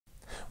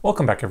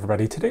Welcome back,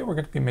 everybody. Today we're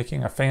going to be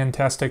making a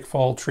fantastic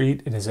fall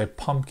treat. It is a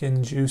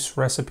pumpkin juice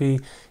recipe.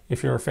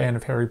 If you're a fan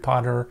of Harry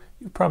Potter,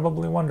 you've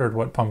probably wondered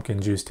what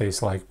pumpkin juice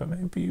tastes like, but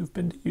maybe you've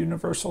been to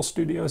Universal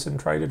Studios and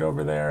tried it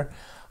over there.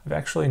 I've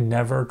actually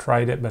never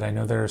tried it, but I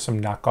know there are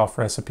some knockoff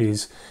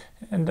recipes,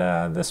 and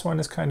this one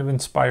is kind of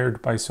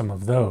inspired by some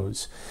of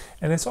those.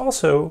 And it's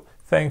also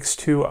thanks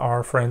to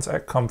our friends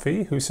at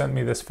Comfee who sent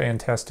me this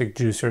fantastic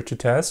juicer to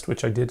test,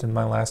 which I did in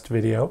my last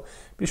video.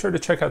 Be sure to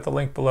check out the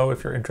link below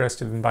if you're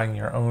interested in buying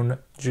your own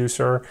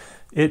juicer.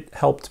 It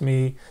helped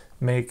me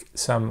make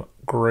some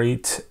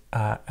great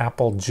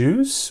apple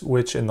juice,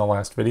 which in the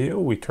last video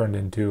we turned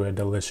into a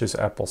delicious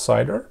apple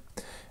cider.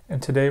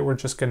 And today we're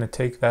just going to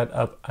take that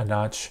up a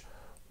notch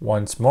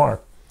once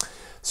more.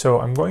 So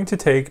I'm going to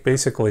take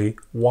basically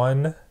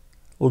 1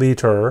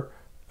 liter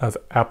of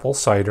apple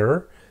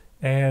cider,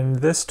 and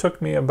this took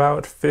me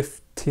about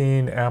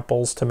 15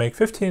 apples to make.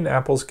 15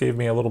 apples gave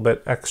me a little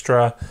bit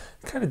extra.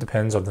 It kind of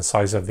depends on the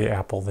size of the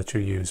apple that you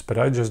use, but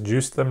I just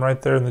juiced them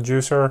right there in the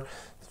juicer.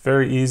 It's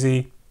very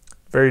easy,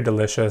 very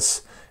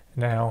delicious.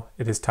 Now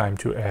it is time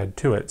to add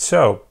to it.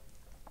 So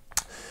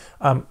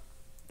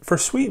for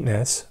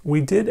sweetness,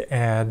 we did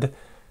add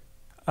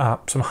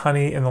some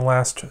honey in the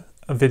last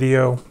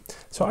video.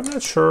 So I'm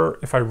not sure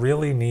if I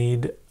really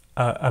need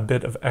a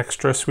bit of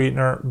extra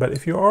sweetener, but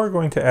if you are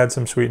going to add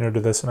some sweetener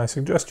to this, and I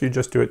suggest you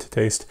just do it to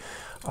taste,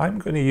 I'm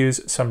going to use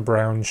some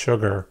brown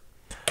sugar.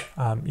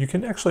 You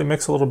can actually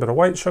mix a little bit of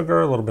white sugar,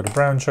 a little bit of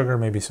brown sugar,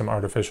 maybe some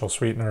artificial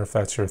sweetener if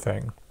that's your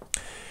thing.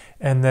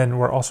 And then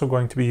we're also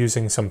going to be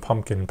using some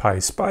pumpkin pie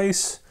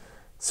spice,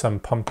 some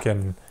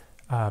pumpkin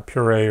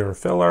puree or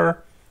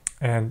filler,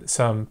 and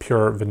some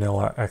pure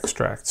vanilla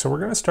extract. So we're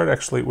going to start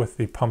actually with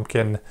the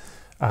pumpkin,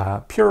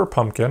 pure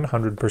pumpkin,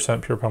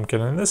 100% pure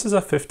pumpkin, and this is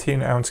a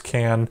 15-ounce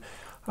can.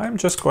 I'm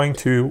just going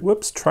to,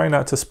 try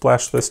not to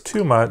splash this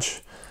too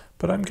much,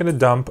 but I'm going to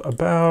dump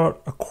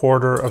about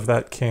 1/4 of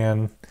that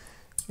can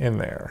in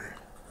there.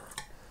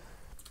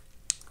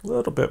 A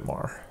little bit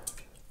more.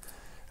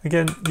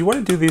 Again, you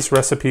want to do these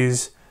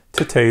recipes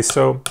to taste,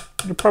 so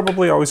you're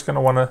probably always going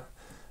to want to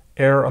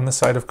err on the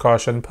side of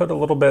caution. Put a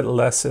little bit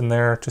less in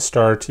there to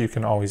start. You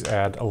can always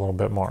add a little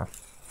bit more.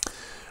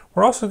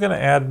 We're also going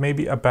to add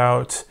maybe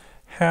about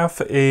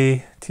 1/2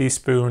 a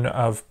teaspoon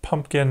of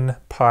pumpkin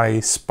pie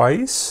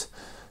spice.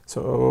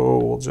 So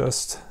we'll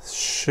just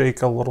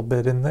shake a little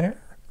bit in there.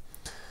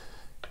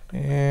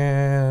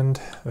 And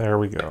there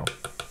we go.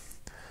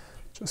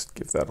 Just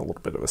give that a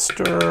little bit of a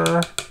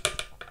stir.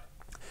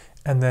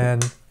 And then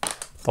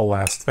the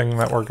last thing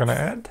that we're going to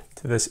add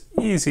to this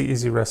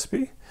easy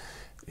recipe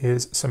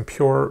is some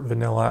pure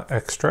vanilla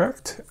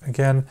extract.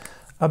 Again,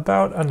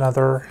 about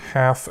another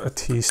 1/2 a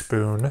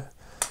teaspoon.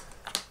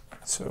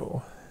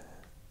 So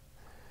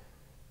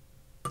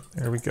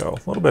there we go,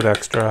 a little bit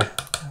extra,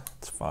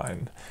 it's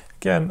fine.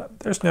 Again,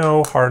 there's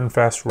no hard and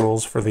fast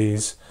rules for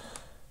these.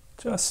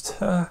 Just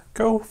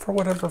go for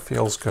whatever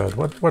feels good,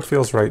 what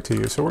feels right to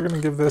you. So we're going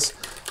to give this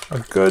a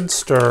good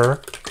stir,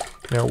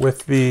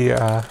 with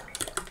the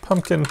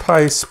pumpkin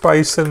pie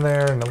spice in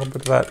there and a little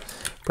bit of that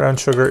brown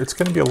sugar. It's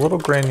going to be a little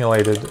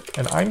granulated,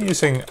 and I'm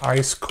using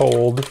ice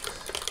cold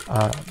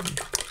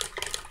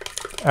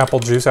apple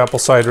juice, apple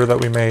cider that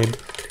we made,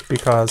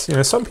 because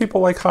some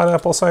people like hot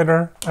apple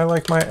cider. I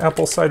like my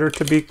apple cider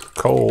to be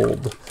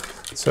cold.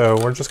 So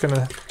we're just going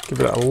to give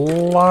it a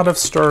lot of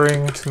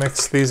stirring to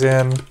mix these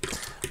in.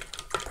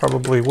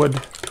 Probably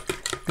would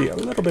be a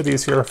little bit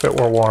easier if it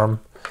were warm,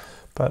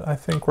 but I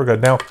think we're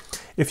good. Now,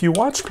 if you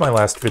watched my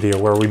last video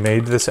where we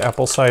made this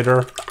apple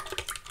cider,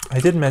 I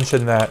did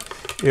mention that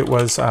it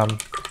was a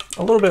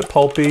little bit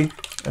pulpy.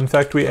 In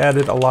fact, we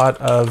added a lot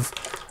of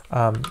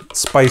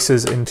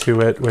spices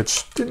into it,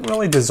 which didn't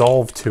really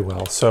dissolve too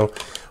well. So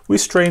we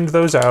strained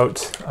those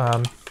out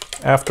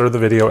after the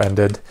video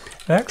ended,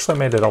 and actually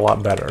made it a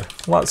lot better,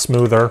 a lot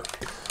smoother.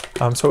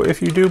 So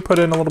if you do put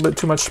in a little bit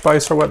too much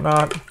spice or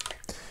whatnot,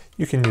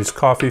 you can use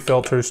coffee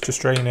filters to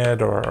strain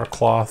it, or a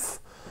cloth,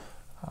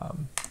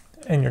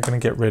 and you're going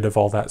to get rid of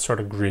all that sort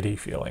of gritty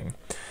feeling.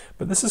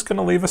 But this is going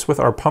to leave us with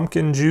our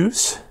pumpkin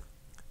juice.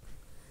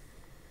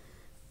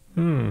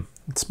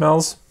 It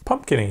smells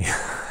pumpkin-y.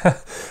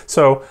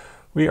 So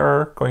we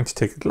are going to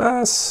take a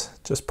glass,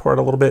 just pour it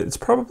a little bit. It's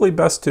probably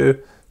best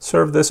to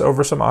serve this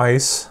over some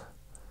ice,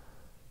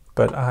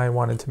 but I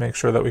wanted to make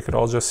sure that we could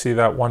all just see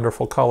that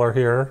wonderful color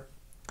here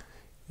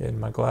in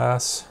my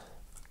glass.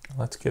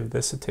 Let's give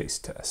this a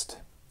taste test.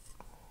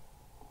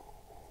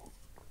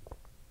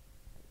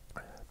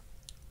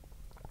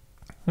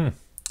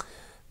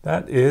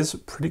 That is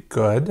pretty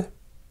good.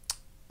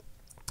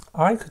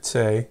 I could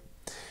say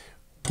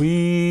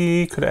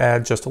we could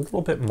add just a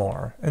little bit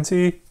more, and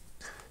see,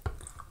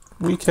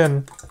 we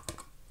can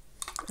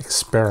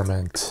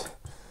experiment,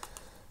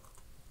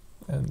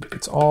 and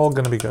it's all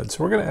going to be good.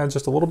 So we're going to add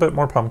just a little bit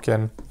more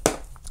pumpkin,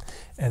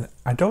 and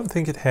I don't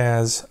think it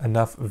has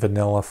enough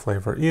vanilla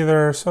flavor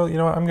either. So you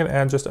know what, I'm going to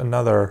add just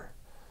another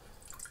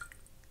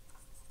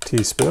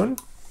teaspoon.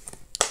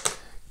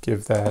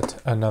 Give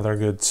that another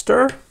good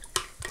stir.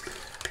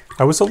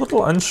 I was a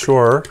little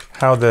unsure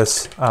how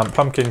this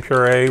pumpkin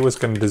puree was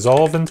going to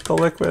dissolve into the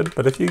liquid,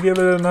 but if you give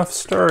it enough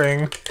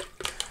stirring,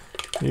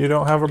 you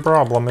don't have a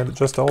problem. It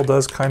just all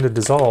does kind of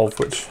dissolve,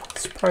 which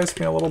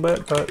surprised me a little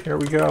bit, but here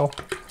we go.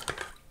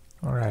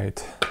 All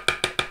right.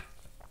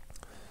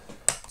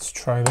 Let's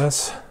try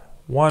this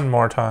one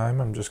more time.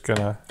 I'm just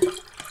gonna,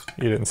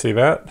 you didn't see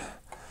that.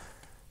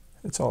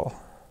 It's all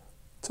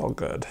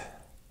good.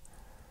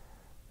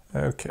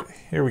 Okay,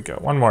 here we go.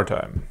 One more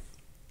time.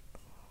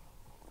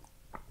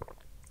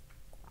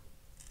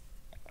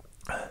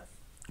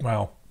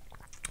 Wow,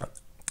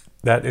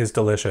 that is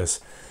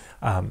delicious.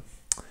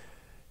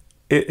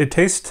 It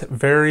tastes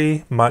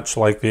very much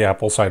like the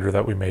apple cider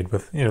that we made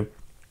with, you know,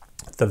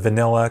 the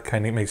vanilla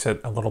kind of makes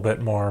it a little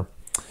bit more,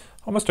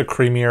 almost a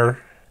creamier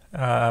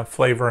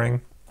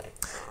flavoring.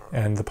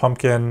 And the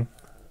pumpkin,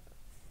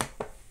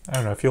 I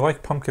don't know, if you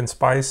like pumpkin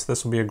spice,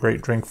 this will be a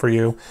great drink for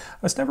you. I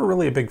was never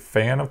really a big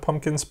fan of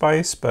pumpkin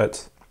spice,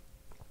 but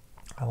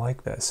I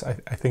like this.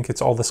 I think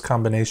it's all this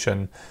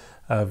combination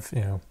of,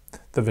 you know,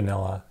 the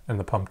vanilla and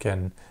the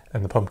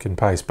pumpkin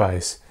pie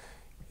spice.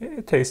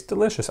 It tastes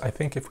delicious. I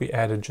think if we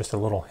added just a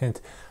little hint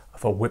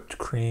of a whipped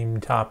cream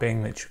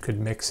topping that you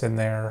could mix in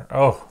there,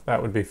 oh,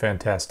 that would be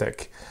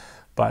fantastic.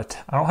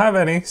 But I don't have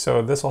any,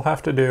 so this will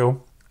have to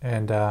do.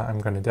 And I'm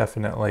going to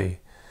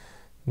definitely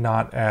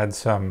not add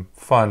some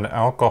fun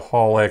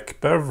alcoholic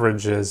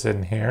beverages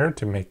in here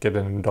to make it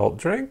an adult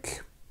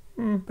drink.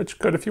 But you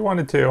could if you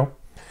wanted to.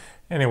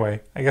 Anyway,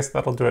 I guess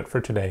that'll do it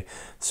for today.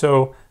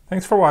 So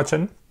thanks for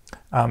watching.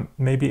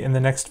 Maybe in the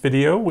next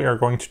video we are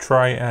going to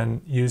try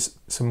and use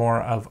some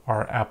more of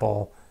our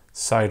apple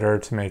cider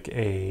to make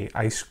a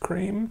ice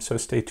cream, so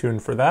stay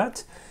tuned for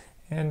that,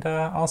 and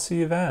I'll see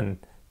you then.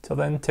 Till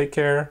then, take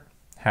care,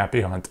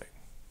 happy hunting.